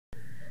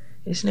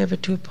it's never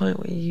to a point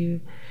where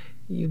you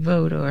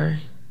vote or,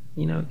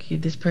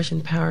 give this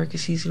person power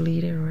because he's a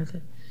leader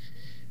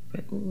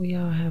but we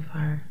all have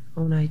our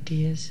own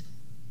ideas.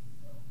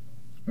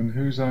 And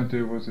whose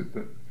idea was it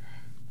that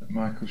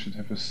Michael should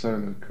have a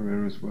solo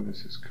career as well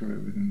as his career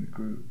within the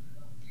group?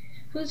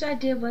 Whose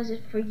idea was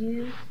it for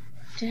you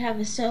to have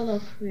a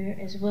solo career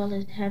as well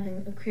as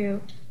having a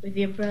career with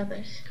your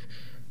brothers?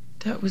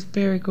 That was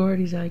Berry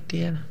Gordy's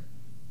idea.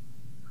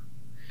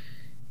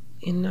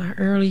 In our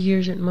early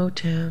years at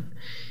Motown,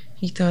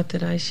 he thought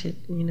that I should,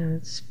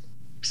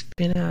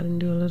 spin out and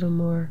do a little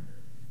more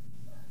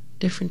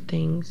different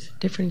things,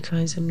 different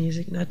kinds of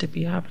music, not to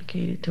be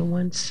obligated to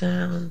one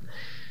sound.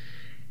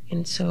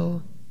 And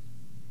so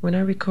when I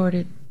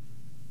recorded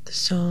the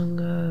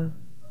song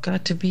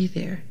Got to Be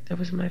There, that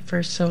was my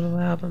first solo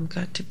album,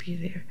 Got to Be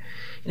There.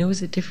 And it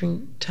was a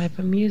different type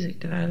of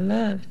music that I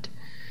loved.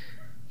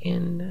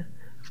 And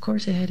of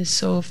course it had its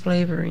soul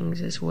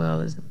flavorings as well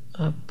as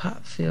a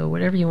pop feel,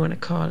 whatever you want to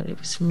call it. It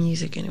was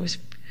music and it was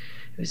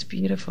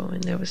beautiful.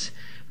 And that was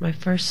my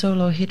first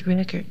solo hit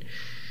record.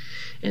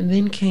 And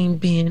then came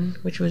Ben,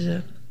 which was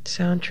a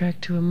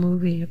soundtrack to a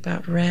movie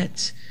about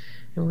rats.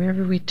 And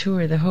wherever we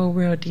tour, the whole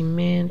world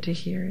demand to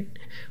hear it.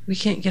 We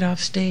can't get off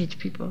stage.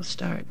 People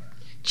start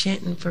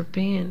chanting for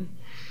Ben.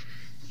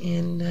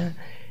 And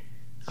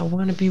I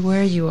Want to Be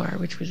Where You Are,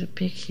 which was a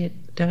big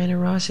hit. Diana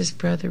Ross's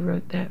brother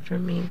wrote that for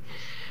me.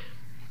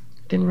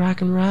 Then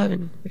Rockin'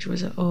 Robin, which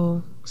was an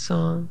old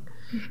song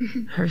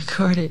I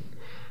recorded,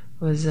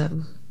 was a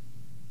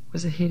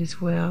hit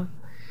as well.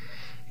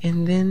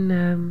 And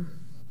then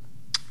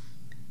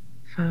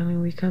finally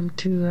we come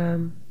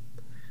to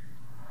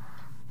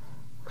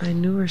my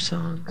newer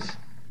songs,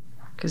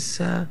 because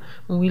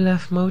when we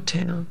left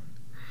Motown,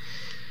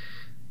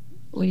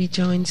 we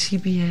joined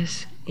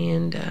CBS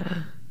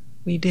and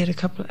we did a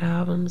couple of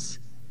albums.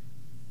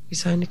 We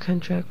signed a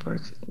contract for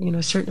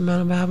a certain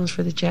amount of albums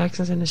for the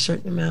Jacksons and a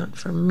certain amount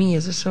for me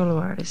as a solo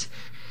artist.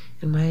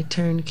 And my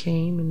turn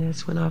came, and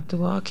that's when Off the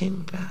Wall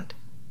came about.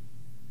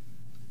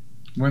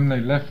 When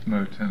they left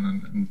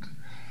Motown and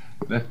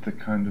left the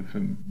kind of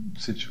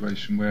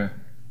situation where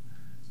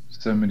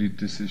so many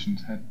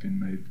decisions had been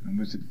made, and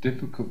was it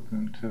difficult for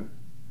them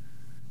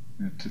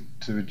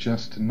to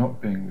adjust to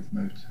not being with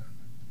Motown?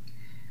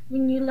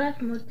 When you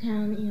left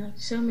Motown,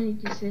 so many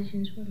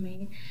decisions were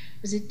made.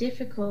 Was it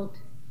difficult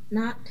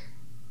not,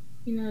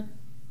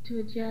 to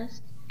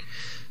adjust?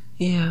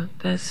 Yeah,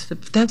 that's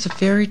a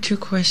very true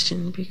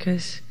question,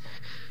 because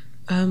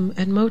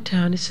at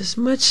Motown it's a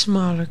much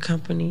smaller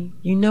company.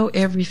 You know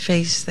every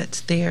face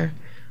that's there.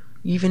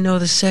 You even know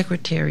the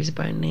secretaries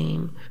by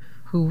name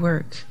who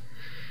work.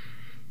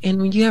 And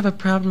when you have a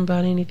problem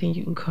about anything,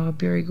 you can call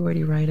Berry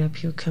Gordy right up.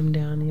 He'll come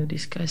down and he'll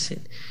discuss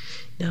it.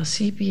 Now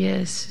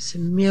CBS is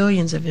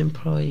millions of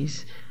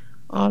employees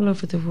all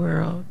over the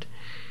world.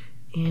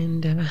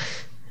 And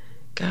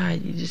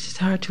God, it's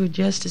hard to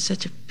adjust to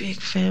such a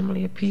big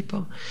family of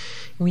people.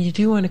 When you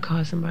do want to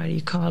call somebody,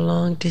 you call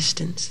long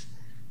distance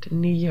to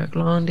New York,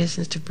 long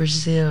distance to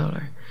Brazil,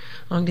 or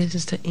long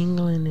distance to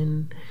England,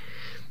 and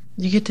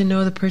you get to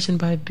know the person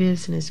by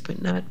business,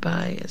 but not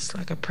by as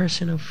like a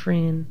personal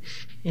friend.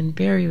 And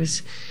Barry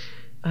was,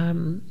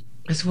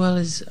 as well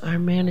as our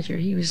manager,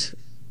 he was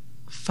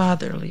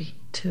fatherly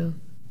too.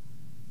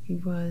 He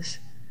was.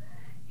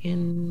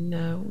 And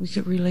we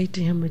could relate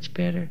to him much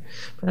better.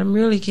 But I'm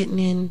really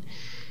getting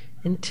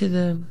into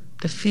the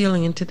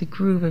feeling, into the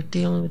groove of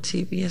dealing with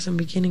CBS. I'm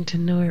beginning to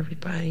know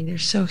everybody. They're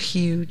so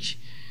huge.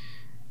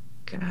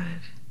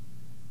 God.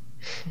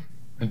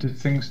 And did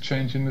things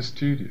change in the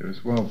studio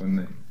as well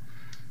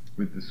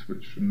with the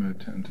switch from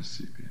Motown to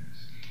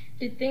CBS?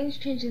 Did things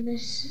change in the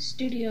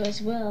studio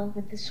as well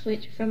with the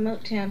switch from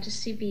Motown to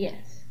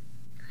CBS?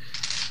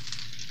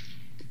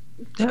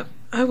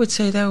 I would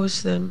say that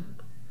was the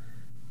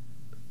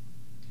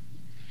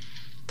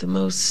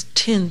most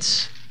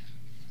tense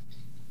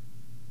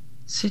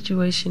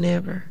situation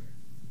ever,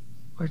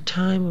 or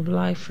time of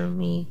life for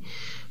me,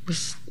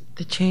 was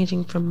the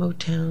changing from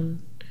Motown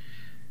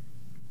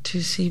to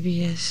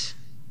CBS.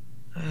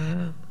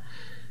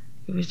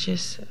 It was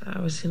just, I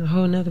was in a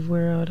whole nother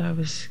world. I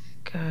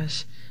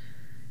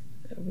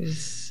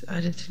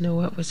didn't know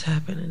what was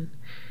happening.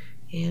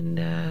 And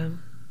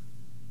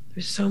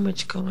there's so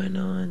much going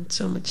on,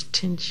 so much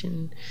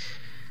tension.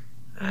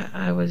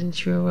 I wasn't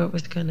sure what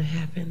was going to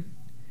happen.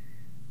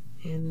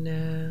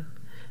 And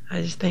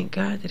I just thank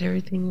God that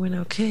everything went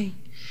okay.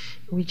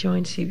 We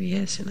joined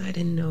CBS, and I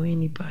didn't know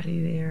anybody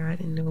there. I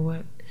didn't know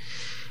what.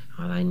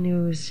 All I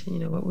knew is,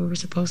 what we were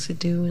supposed to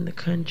do in the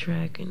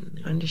contract,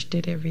 and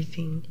understood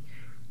everything.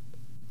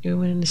 We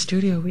went in the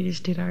studio, we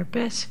just did our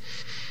best.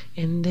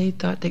 And they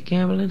thought that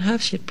Gamble and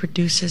Huff should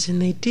produce us,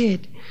 and they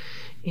did.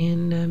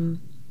 And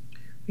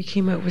we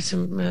came up with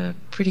some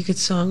pretty good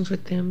songs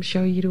with them.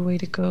 Show You the Way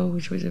to Go,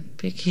 which was a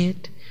big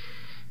hit,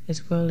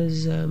 as well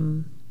as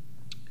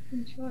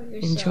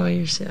Enjoy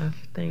Yourself.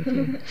 Thank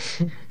you.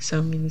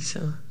 So many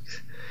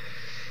songs.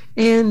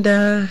 And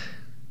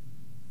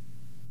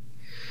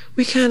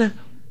we kind of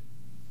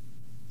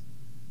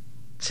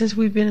since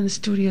we've been in the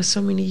studio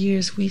so many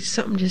years,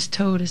 something just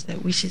told us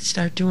that we should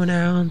start doing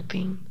our own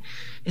thing.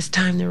 It's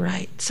time to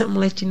write. Something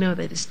let you know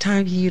that it's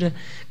time for you to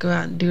go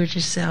out and do it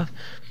yourself.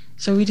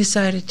 So we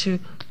decided to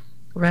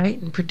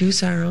write and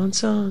produce our own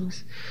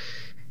songs.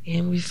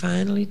 And we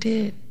finally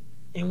did.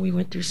 And we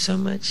went through so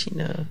much,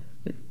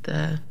 with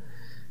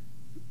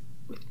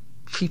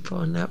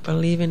people not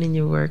believing in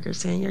your work or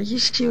saying, are you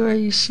sure? Are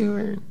you sure?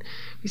 And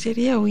we said,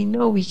 yeah, we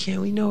know we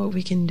can. We know what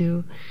we can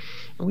do.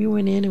 And we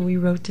went in and we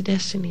wrote the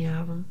Destiny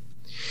album.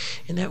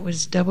 And that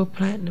was double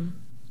platinum.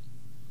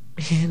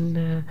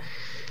 And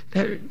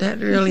that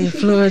really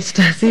influenced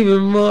us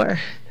even more.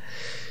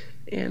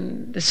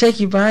 And the Shake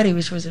Your Body,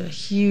 which was a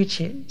huge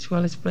hit, as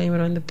well as Blame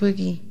It on the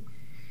Boogie.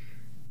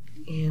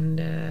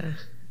 And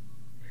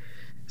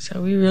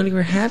so we really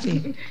were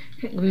happy.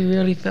 We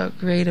really felt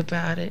great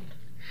about it,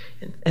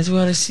 as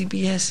well as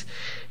CBS.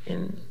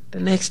 And the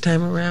next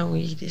time around,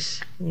 we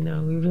just, we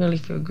really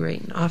feel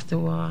great and off the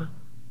wall.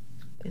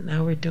 And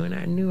now we're doing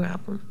our new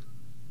album,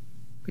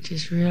 which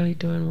is really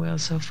doing well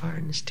so far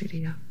in the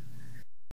studio.